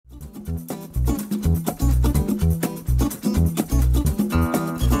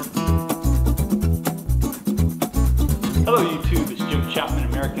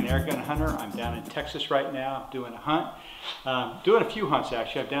American Airgun hunter. I'm down in Texas right now doing a hunt. Doing a few hunts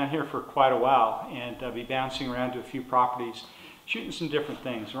actually. I'm down here for quite a while, and I'll be bouncing around to a few properties, shooting some different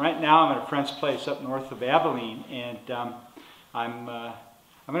things. Right now I'm at a friend's place up north of Abilene, and I'm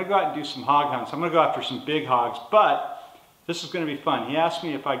going to go out and do some hog hunts. I'm going to go after some big hogs, but this is going to be fun. He asked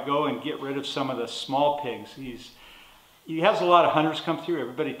me if I'd go and get rid of some of the small pigs. He has a lot of hunters come through.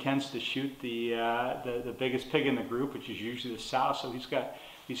 Everybody tends to shoot the biggest pig in the group, which is usually the sow. So he's got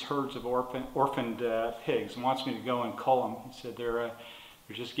these herds of orphaned pigs and wants me to go and cull them. He said they're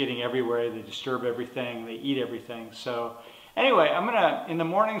just getting everywhere. They disturb everything. They eat everything. So anyway, in the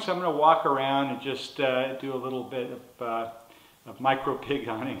mornings I'm gonna walk around and just do a little bit of micro pig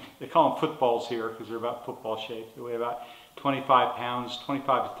hunting. They call them footballs here because they're about football shaped. They weigh about 25 pounds,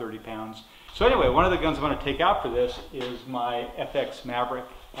 25 to 30 pounds. So anyway, one of the guns I'm going to take out for this is my FX Maverick.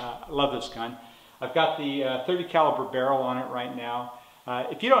 I love this gun. I've got the 30 caliber barrel on it right now.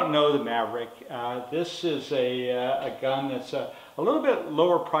 If you don't know the Maverick, this is a gun that's a little bit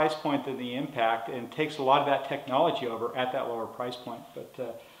lower price point than the Impact and takes a lot of that technology over at that lower price point.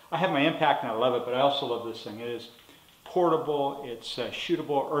 But I have my Impact and I love it, but I also love this thing. It is portable, it's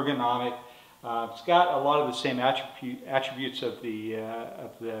shootable, ergonomic. It's got a lot of the same attributes of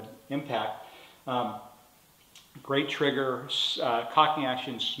the Impact. Great trigger, cocking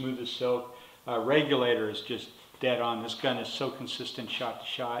action, smooth as silk. Regulator is just dead on. This gun is so consistent shot to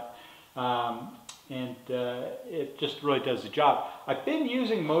shot. And it just really does the job. I've been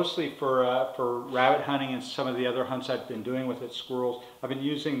using mostly for rabbit hunting and some of the other hunts I've been doing with it, squirrels. I've been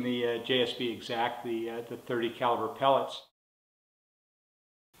using the JSB Exact, the 30 caliber pellets,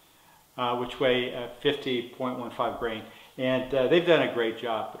 which weigh 50.15 grain. And they've done a great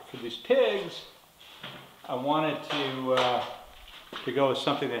job. But for these pigs, I wanted to go with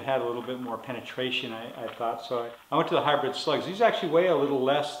something that had a little bit more penetration, I thought. So I went to the Hybrid Slugs. These actually weigh a little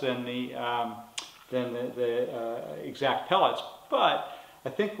less than the Exact pellets, but I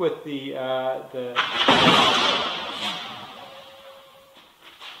think with the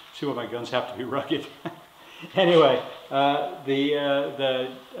see what my guns have to be rugged. Anyway, the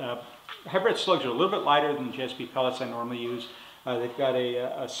Hybrid Slugs are a little bit lighter than the JSB pellets I normally use. They've got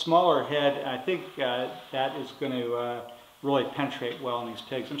a smaller head. I think that is going to really penetrate well in these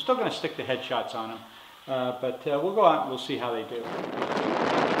pigs. I'm still going to stick the headshots on them, but we'll go out and we'll see how they do.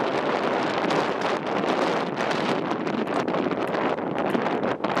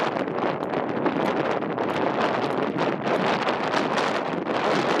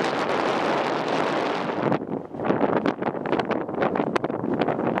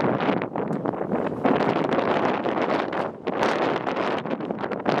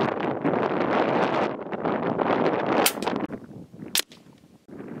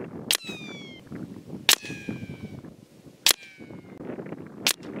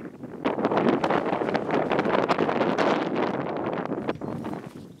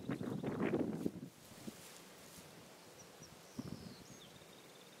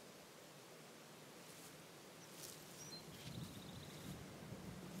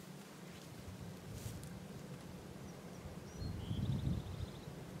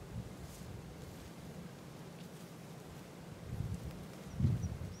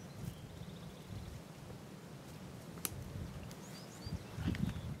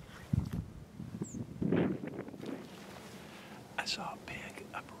 I saw a pig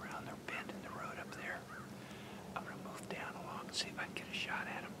up around their bend in the road up there. I'm going to move down along and see if I can get a shot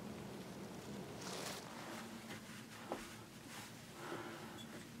at him.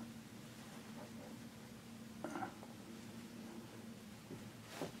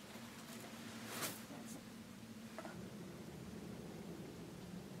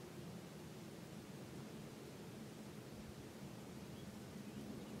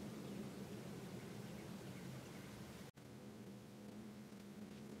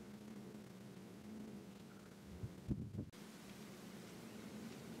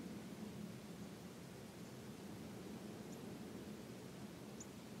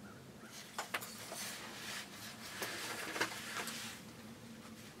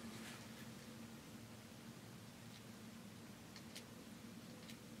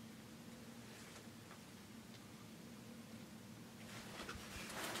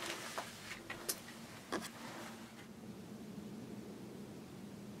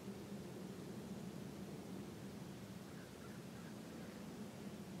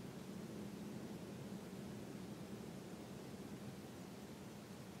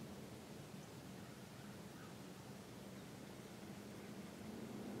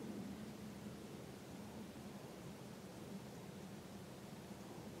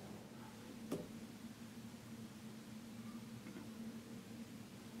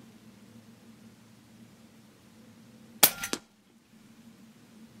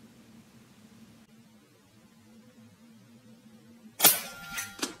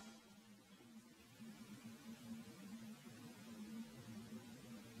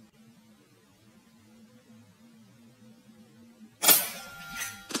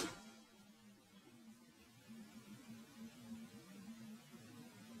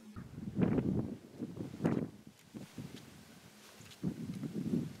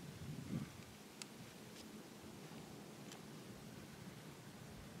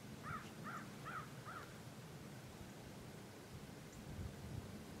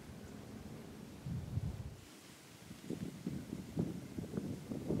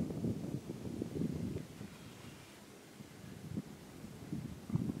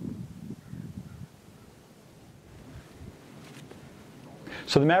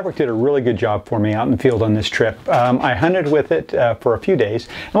 So the Maverick did a really good job for me out in the field on this trip. I hunted with it for a few days.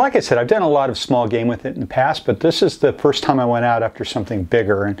 And like I said, I've done a lot of small game with it in the past, but this is the first time I went out after something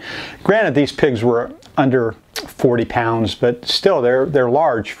bigger. And granted, these pigs were under 40 pounds, but still they're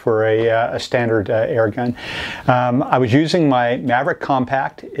large for a standard air gun. I was using my Maverick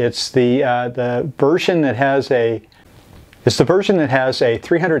Compact. It's the version that has a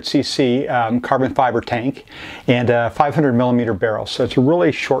 300cc carbon fiber tank and a 500mm barrel. So it's a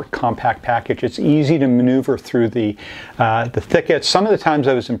really short, compact package. It's easy to maneuver through the thickets. Some of the times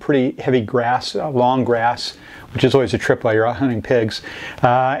I was in pretty heavy grass, long grass, which is always a trip while you're out hunting pigs.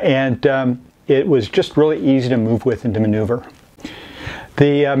 It was just really easy to move with and to maneuver.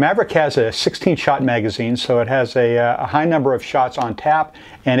 The Maverick has a 16-shot magazine, so it has a high number of shots on tap,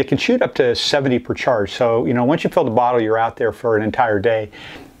 and it can shoot up to 70 per charge. So, you know, once you fill the bottle, you're out there for an entire day.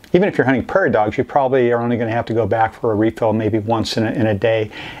 Even if you're hunting prairie dogs, you probably are only going to have to go back for a refill maybe once in a day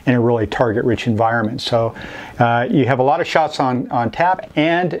in a really target-rich environment. So you have a lot of shots on tap,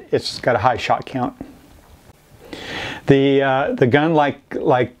 and it's got a high shot count. The gun, like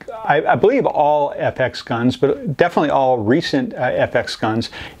I believe all FX guns, but definitely all recent FX guns,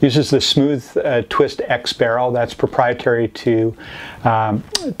 uses the smooth twist X barrel that's proprietary to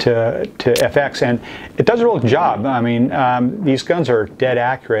FX, and it does a real good job. I mean, these guns are dead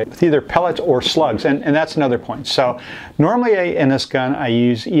accurate with either pellets or slugs, and that's another point. So normally in this gun I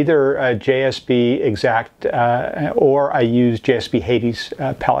use either a JSB Exact or I use JSB Hades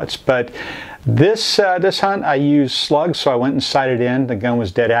pellets, but this hunt I used slugs, so I went and sighted in. The gun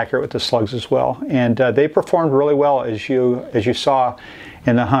was dead accurate with the slugs as well, and they performed really well as you saw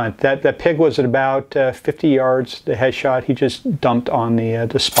in the hunt. That pig was at about 50 yards. The headshot he just dumped on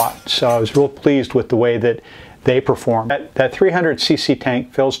the spot. So I was real pleased with the way that they performed. That 300cc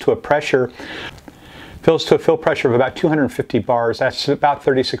tank fills to a fill pressure of about 250 bars. That's about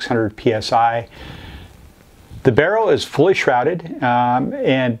 3,600 psi. The barrel is fully shrouded,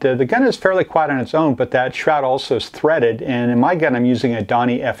 and the gun is fairly quiet on its own, but that shroud also is threaded, and in my gun I'm using a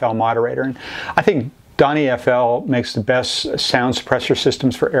Donnie FL moderator, and I think Donnie FL makes the best sound suppressor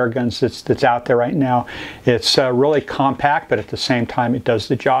systems for air guns that's out there right now. It's really compact, but at the same time it does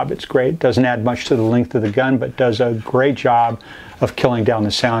the job. It's great. It doesn't add much to the length of the gun, but does a great job of killing down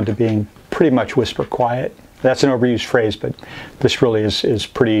the sound to being pretty much whisper quiet. That's an overused phrase, but this really is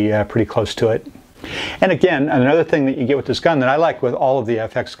pretty close to it. And again, another thing that you get with this gun that I like with all of the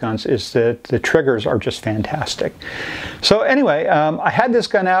FX guns is that the triggers are just fantastic. So anyway, I had this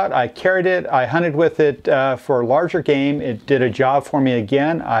gun out, I carried it, I hunted with it for larger game. It did a job for me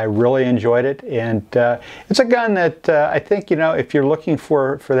again. I really enjoyed it, and it's a gun that I think, you know, if you're looking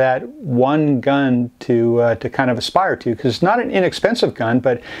for that one gun to kind of aspire to, because it's not an inexpensive gun,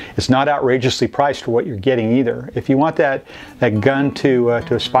 but it's not outrageously priced for what you're getting either. If you want that gun to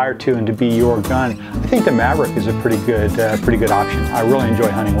aspire to and to be your gun, I think the Maverick is a pretty good option. I really enjoy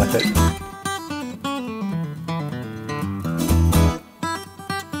hunting with it.